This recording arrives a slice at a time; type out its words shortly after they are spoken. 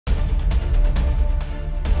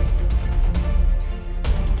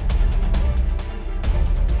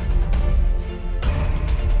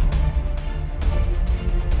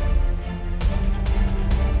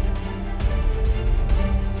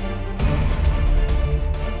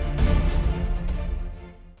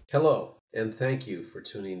Hello, and thank you for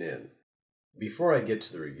tuning in. Before I get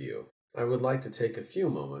to the review, I would like to take a few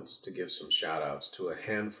moments to give some shout outs to a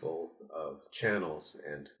handful of channels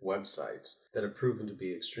and websites that have proven to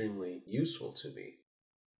be extremely useful to me.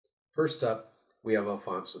 First up, we have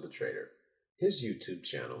Alfonso the Trader. His YouTube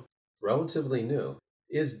channel, relatively new,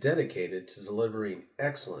 is dedicated to delivering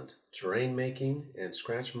excellent terrain making and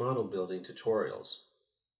scratch model building tutorials.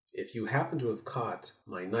 If you happen to have caught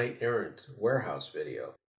my Knight Errant warehouse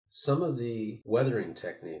video, some of the weathering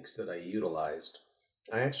techniques that I utilized,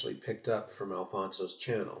 I actually picked up from Alfonso's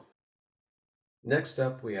channel. Next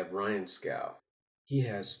up, we have Ryan Scow. He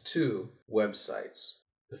has two websites,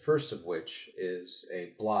 the first of which is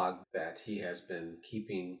a blog that he has been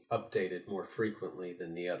keeping updated more frequently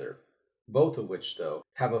than the other. Both of which, though,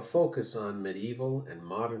 have a focus on medieval and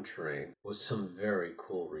modern terrain with some very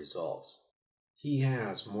cool results. He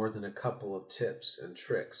has more than a couple of tips and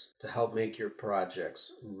tricks to help make your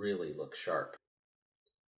projects really look sharp.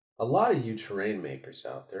 A lot of you terrain makers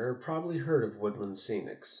out there have probably heard of Woodland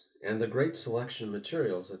Scenics and the great selection of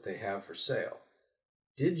materials that they have for sale.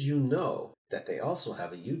 Did you know that they also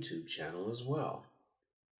have a YouTube channel as well?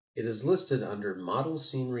 It is listed under Model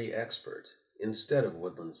Scenery Expert instead of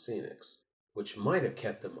Woodland Scenics, which might have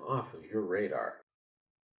kept them off of your radar.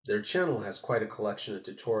 Their channel has quite a collection of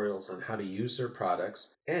tutorials on how to use their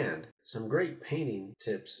products and some great painting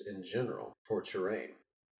tips in general for terrain.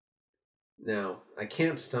 Now, I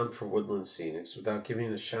can't stump for Woodland Scenics without giving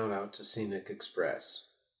a shout out to Scenic Express.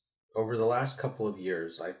 Over the last couple of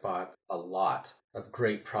years, I've bought a lot of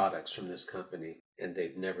great products from this company, and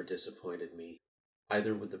they've never disappointed me,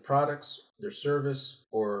 either with the products, their service,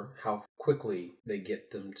 or how quickly they get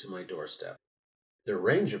them to my doorstep. Their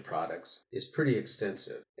range of products is pretty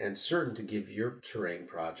extensive and certain to give your terrain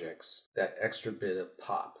projects that extra bit of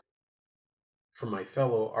pop. For my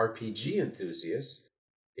fellow RPG enthusiasts,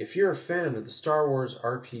 if you're a fan of the Star Wars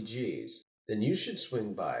RPGs, then you should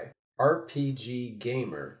swing by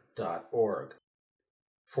rpggamer.org.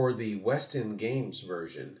 For the West End Games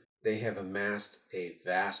version, they have amassed a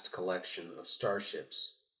vast collection of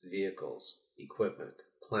starships, vehicles, equipment,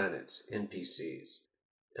 planets, NPCs,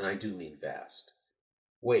 and I do mean vast.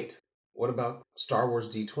 Wait, what about Star Wars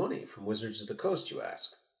D20 from Wizards of the Coast, you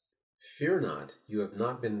ask? Fear not, you have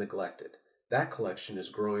not been neglected. That collection is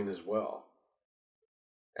growing as well.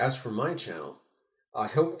 As for my channel, I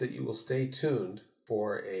hope that you will stay tuned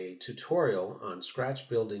for a tutorial on scratch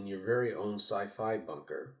building your very own sci-fi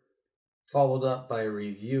bunker, followed up by a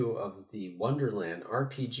review of the Wonderland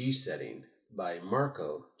RPG setting by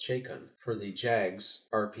Marco Chacon for the JAGS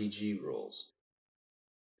RPG rules.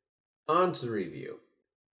 On to the review.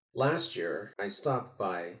 Last year, I stopped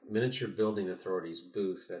by Miniature Building Authority's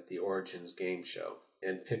booth at the Origins game show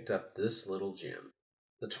and picked up this little gem,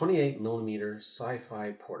 the 28mm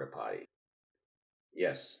sci-fi Porta Potty.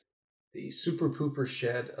 Yes, the super pooper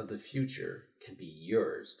shed of the future can be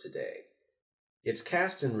yours today. It's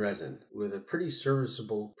cast in resin with a pretty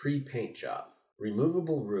serviceable pre-paint job,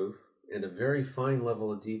 removable roof, and a very fine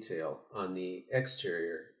level of detail on the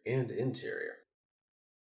exterior and interior.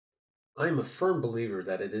 I am a firm believer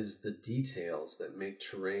that it is the details that make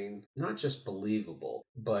terrain not just believable,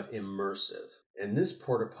 but immersive. And this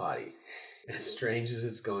porta potty, as strange as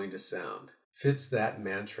it's going to sound, fits that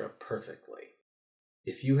mantra perfectly.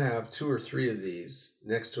 If you have 2 or 3 of these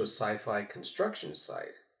next to a sci-fi construction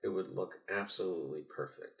site, it would look absolutely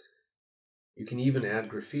perfect. You can even add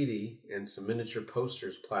graffiti and some miniature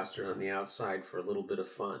posters plastered on the outside for a little bit of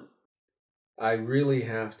fun. I really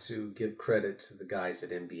have to give credit to the guys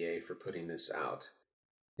at MBA for putting this out.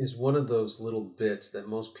 It's one of those little bits that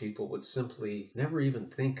most people would simply never even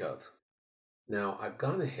think of. Now, I've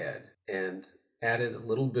gone ahead and added a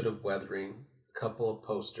little bit of weathering, a couple of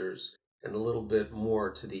posters, and a little bit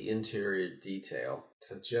more to the interior detail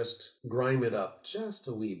to just grime it up just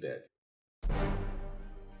a wee bit.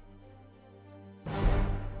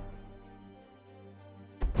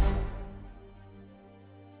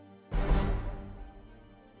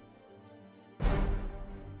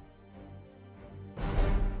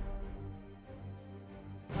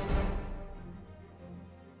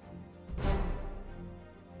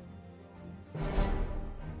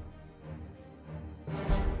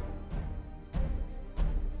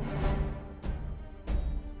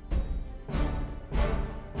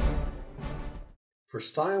 For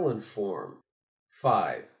style and form,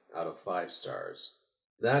 5 out of 5 stars.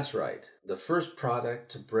 That's right, the first product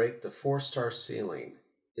to break the 4-star ceiling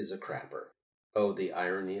is a crapper. Oh, the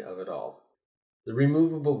irony of it all. The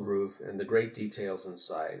removable roof and the great details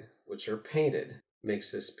inside, which are painted,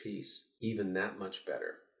 makes this piece even that much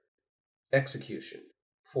better. Execution,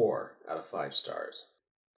 4 out of 5 stars.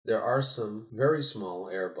 There are some very small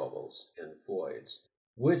air bubbles and voids,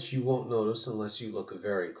 which you won't notice unless you look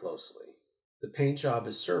very closely. The paint job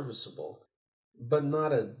is serviceable, but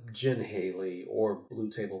not a Gin Haley or Blue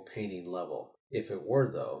Table painting level. If it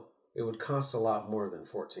were, though, it would cost a lot more than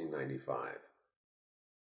 $14.95.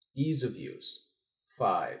 Ease of use,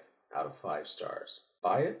 5 out of 5 stars.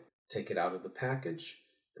 Buy it, take it out of the package,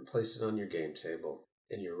 and place it on your game table,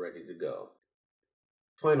 and you're ready to go.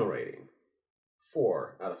 Final rating,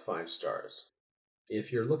 4 out of 5 stars.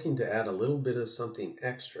 If you're looking to add a little bit of something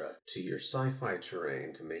extra to your sci-fi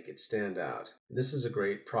terrain to make it stand out, this is a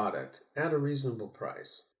great product at a reasonable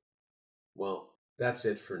price. Well, that's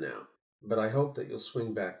it for now, but I hope that you'll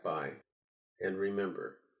swing back by, and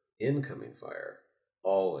remember, incoming fire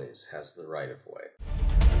always has the right of way.